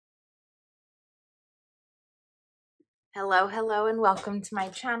Hello, hello, and welcome to my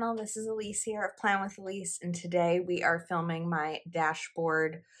channel. This is Elise here of Plan with Elise, and today we are filming my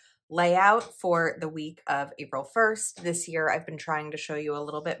dashboard layout for the week of April 1st. This year, I've been trying to show you a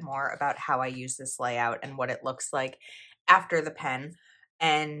little bit more about how I use this layout and what it looks like after the pen.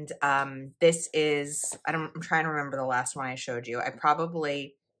 And this is, I'm trying to remember the last one I showed you. I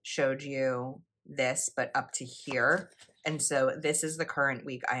probably showed you this, but up to here. And so this is the current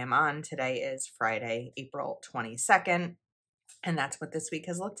week I am on. Today is Friday, April 22nd. And that's what this week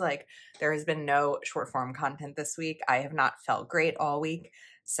has looked like. There has been no short form content this week. I have not felt great all week.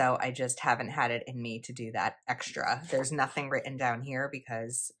 So I just haven't had it in me to do that extra. There's nothing written down here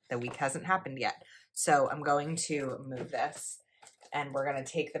because the week hasn't happened yet. So I'm going to move this and we're going to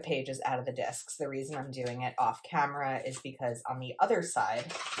take the pages out of the discs. The reason I'm doing it off camera is because on the other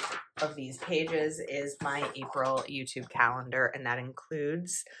side of these pages is my April YouTube calendar, and that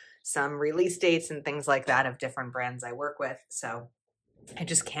includes some release dates and things like that of different brands I work with. So I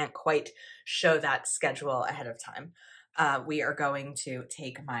just can't quite show that schedule ahead of time. We are going to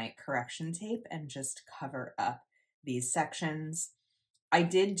take my correction tape and just cover up these sections. I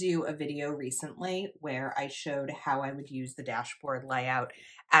did do a video recently where I showed how I would use the dashboard layout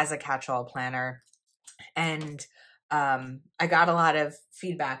as a catch-all planner, and I got a lot of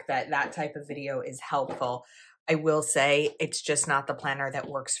feedback that that type of video is helpful. I will say it's just not the planner that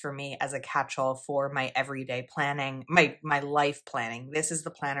works for me as a catch-all for my everyday planning, my life planning. This is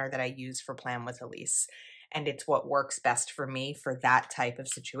the planner that I use for Plan with Elise, and it's what works best for me for that type of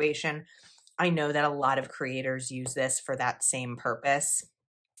situation. I know that a lot of creators use this for that same purpose,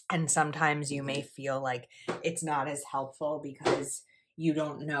 and sometimes you may feel like it's not as helpful because you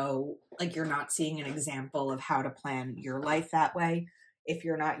don't know, like you're not seeing an example of how to plan your life that way if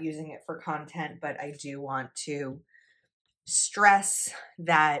you're not using it for content. But I do want to stress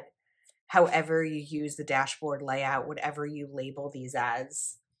that however you use the dashboard layout, whatever you label these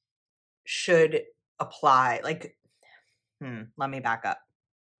as, should apply. Like, let me back up.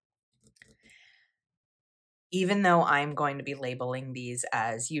 Even though I'm going to be labeling these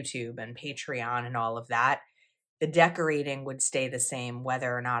as YouTube and Patreon and all of that, the decorating would stay the same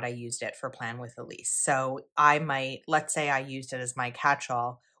whether or not I used it for Plan with Elise. So I might, let's say I used it as my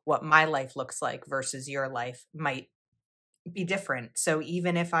catch-all, what my life looks like versus your life might be different. So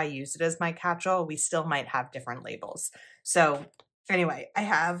even if I used it as my catch-all, we still might have different labels. So anyway, I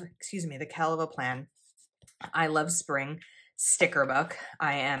have, the Kell of a Plan, I Love Spring sticker book.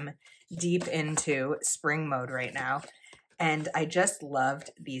 I am deep into spring mode right now, and I just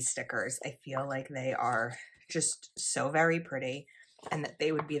loved these stickers. I feel like they are just so very pretty and that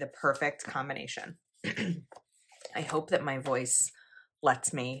they would be the perfect combination. I hope that my voice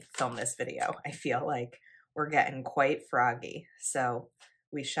lets me film this video. I feel like we're getting quite froggy, so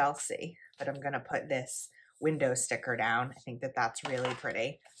we shall see. But I'm going to put this window sticker down. I think that that's really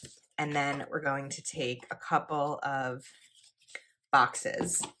pretty. And then we're going to take a couple of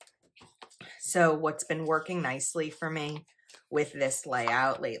boxes. So what's been working nicely for me with this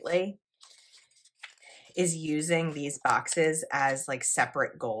layout lately is using these boxes as like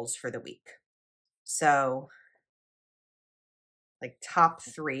separate goals for the week. So like top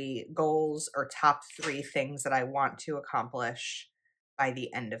 3 goals or top 3 things that I want to accomplish by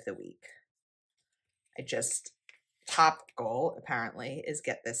the end of the week. Top goal apparently is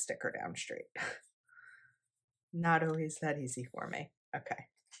get this sticker down straight. Not always that easy for me. Okay,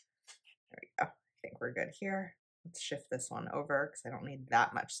 there we go. I think we're good here. Let's shift this one over because I don't need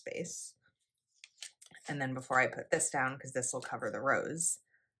that much space. And then before I put this down, because this will cover the rows,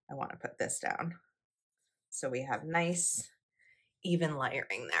 I want to put this down. So we have nice, even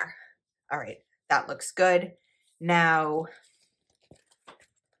layering there. All right, that looks good. Now,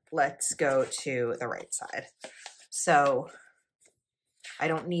 let's go to the right side. So I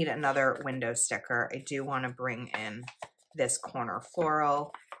don't need another window sticker. I do want to bring in this corner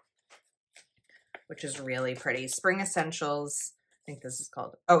floral, which is really pretty. Spring Essentials, I think this is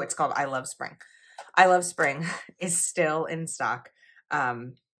called, it's called I Love Spring. I Love Spring is still in stock,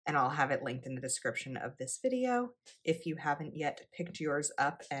 and I'll have it linked in the description of this video if you haven't yet picked yours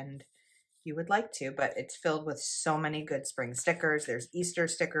up and you would like to, but it's filled with so many good spring stickers. There's Easter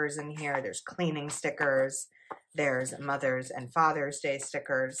stickers in here, there's cleaning stickers, there's Mother's and Father's Day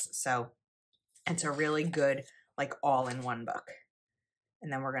stickers, so it's a really good, like, all-in-one book.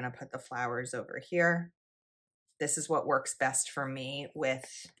 And then we're going to put the flowers over here. This is what works best for me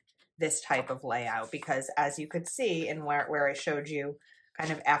with this type of layout, because as you could see in where I showed you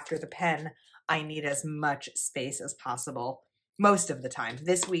kind of after the pen, I need as much space as possible most of the time.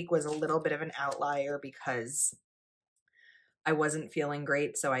 This week was a little bit of an outlier because I wasn't feeling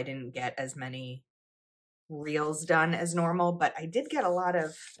great, so I didn't get as many reels done as normal, but I did get a lot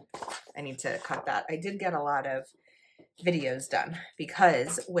of, I need to cut that. I did get a lot of videos done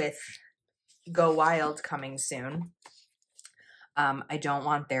because with Go Wild coming soon, I don't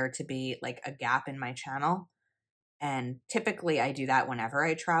want there to be like a gap in my channel. And typically I do that whenever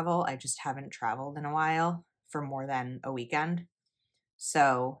I travel. I just haven't traveled in a while for more than a weekend.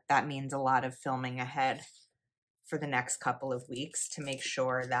 So that means a lot of filming ahead for the next couple of weeks to make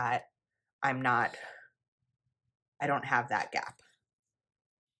sure that I don't have that gap.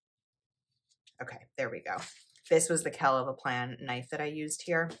 Okay, there we go. This was the Kell of a Plan knife that I used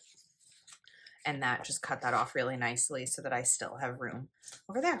here. And that just cut that off really nicely so that I still have room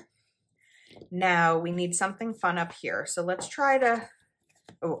over there. Now we need something fun up here. So let's try to,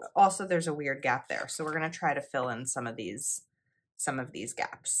 oh, also there's a weird gap there. So we're gonna try to fill in some of these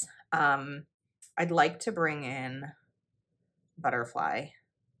gaps. I'd like to bring in butterfly.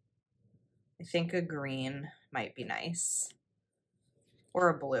 I think a green might be nice. Or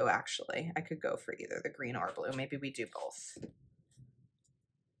a blue, actually. I could go for either the green or blue. Maybe we do both.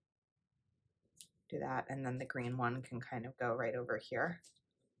 Do that, and then the green one can kind of go right over here.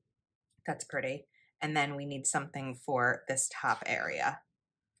 That's pretty. And then we need something for this top area.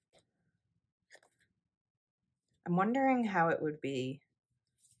 I'm wondering how it would be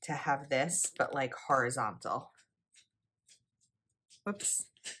to have this, but like horizontal. Whoops,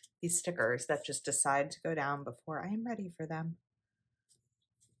 these stickers that just decide to go down before I am ready for them.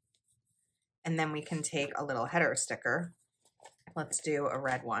 And then we can take a little header sticker. Let's do a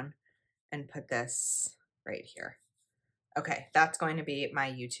red one and put this right here. Okay, that's going to be my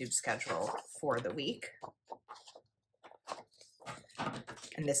YouTube schedule for the week.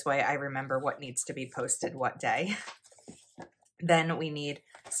 And this way I remember what needs to be posted what day. Then we need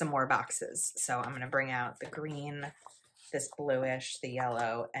some more boxes. So I'm gonna bring out the green, this bluish, the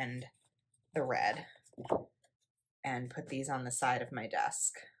yellow, and the red, and put these on the side of my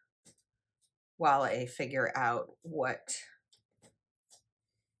desk while I figure out which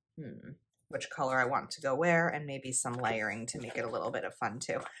color I want to go where, and maybe some layering to make it a little bit of fun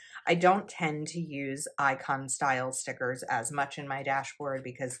too. I don't tend to use icon style stickers as much in my dashboard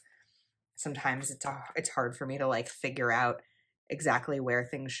because sometimes it's hard for me to like figure out exactly where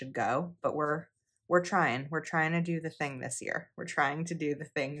things should go, but we're trying to do the thing this year. We're trying to do the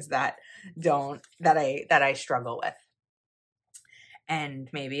things that I struggle with. And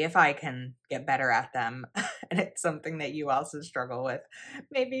maybe if I can get better at them and it's something that you also struggle with,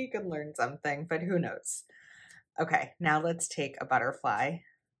 maybe you can learn something, but who knows? Okay, now let's take a butterfly.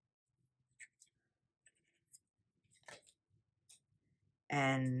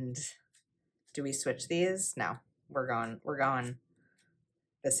 And do we switch these? No, we're going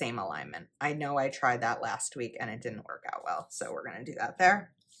the same alignment. I know I tried that last week and it didn't work out well, so we're gonna do that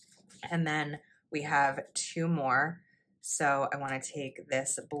there. And then we have two more. So I want to take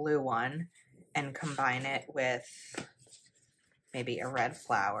this blue one and combine it with maybe a red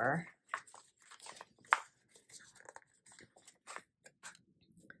flower.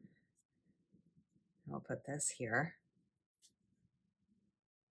 I'll put this here.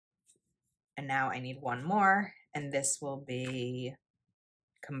 And now I need one more, and this will be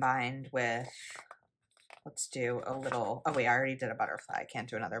combined with, let's do a little, oh wait, I already did a butterfly. I can't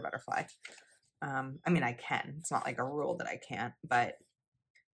do another butterfly. I mean, I can. It's not like a rule that I can't, but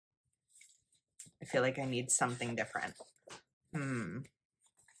I feel like I need something different. I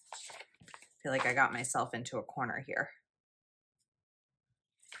feel like I got myself into a corner here.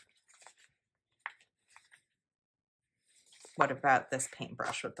 What about this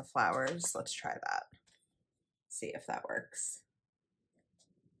paintbrush with the flowers? Let's try that. See if that works.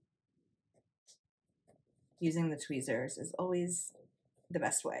 Using the tweezers is always the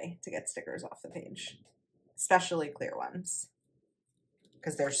best way to get stickers off the page, especially clear ones,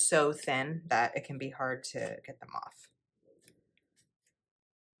 because they're so thin that it can be hard to get them off.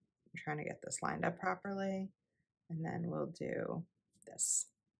 I'm trying to get this lined up properly, and then we'll do this.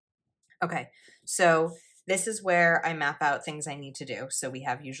 Okay, so this is where I map out things I need to do. So we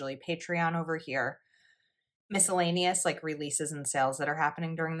have usually Patreon over here, miscellaneous like releases and sales that are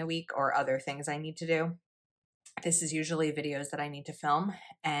happening during the week or other things I need to do. This is usually videos that I need to film,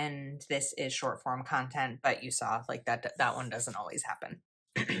 and this is short form content, but you saw like that one doesn't always happen.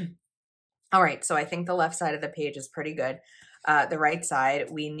 All right, so I think the left side of the page is pretty good. The right side,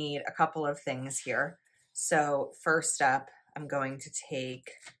 we need a couple of things here. So first up, I'm going to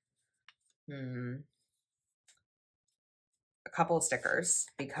take a couple of stickers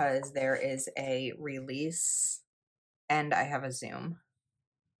because there is a release and I have a Zoom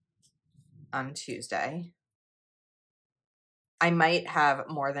on Tuesday. I might have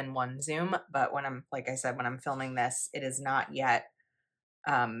more than one Zoom, but when I'm, like I said, when I'm filming this, it is not yet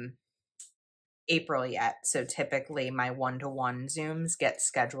April yet. So typically my one-to-one Zooms get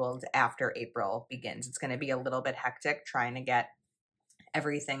scheduled after April begins. It's going to be a little bit hectic trying to get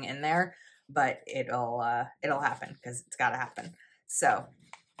everything in there, but it'll happen because it's got to happen. So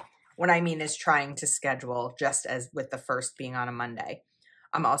what I mean is trying to schedule just as with the first being on a Monday.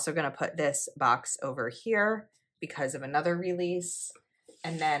 I'm also going to put this box over here because of another release.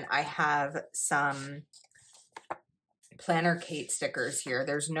 And then I have some Planner Kate stickers here.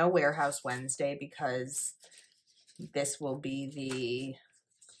 There's no Warehouse Wednesday because this will be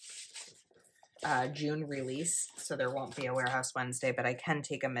the June release, so there won't be a Warehouse Wednesday, but I can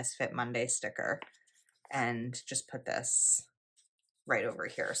take a Misfit Monday sticker and just put this right over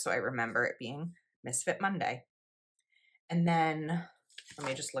here so I remember it being Misfit Monday. And then let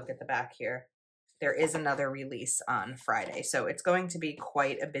me just look at the back here. There is another release on Friday, so it's going to be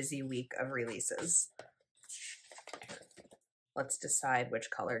quite a busy week of releases. Let's decide which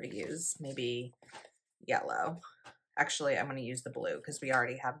color to use. Maybe yellow. Actually, I'm going to use the blue because we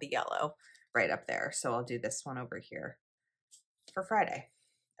already have the yellow right up there. So I'll do this one over here for Friday.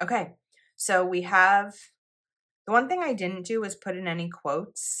 Okay, so we have, the one thing I didn't do was put in any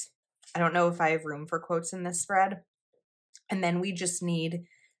quotes. I don't know if I have room for quotes in this spread. And then we just need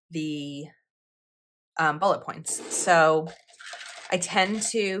the bullet points. So I tend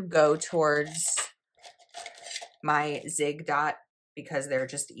to go towards my Zig dot because they're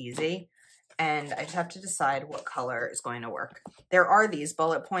just easy. And I just have to decide what color is going to work. There are these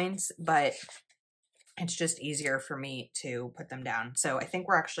bullet points, but it's just easier for me to put them down. So I think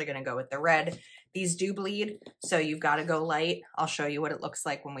we're actually going to go with the red. These do bleed, so you've got to go light. I'll show you what it looks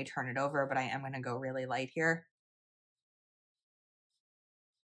like when we turn it over, but I am going to go really light here.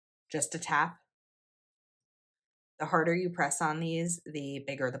 Just a tap. The harder you press on these, the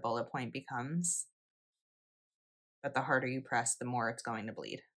bigger the bullet point becomes. But the harder you press, the more it's going to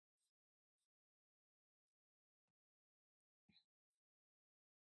bleed.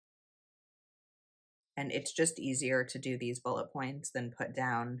 And it's just easier to do these bullet points than put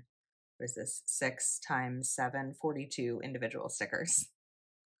down, what is this, 6 times 7, 42 individual stickers.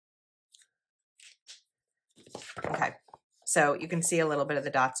 Okay, so you can see a little bit of the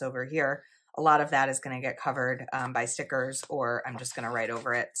dots over here. A lot of that is going to get covered by stickers, or I'm just going to write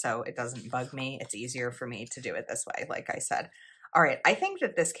over it so it doesn't bug me. It's easier for me to do it this way, like I said. All right, I think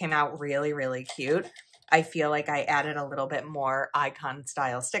that this came out really, really cute. I feel like I added a little bit more icon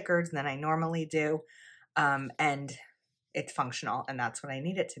style stickers than I normally do, and it's functional, and that's what I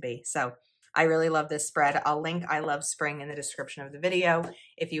need it to be. So I really love this spread. I'll link I Love Spring in the description of the video.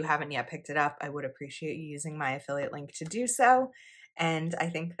 If you haven't yet picked it up, I would appreciate you using my affiliate link to do so. And I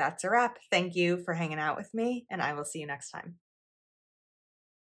think that's a wrap. Thank you for hanging out with me, and I will see you next time.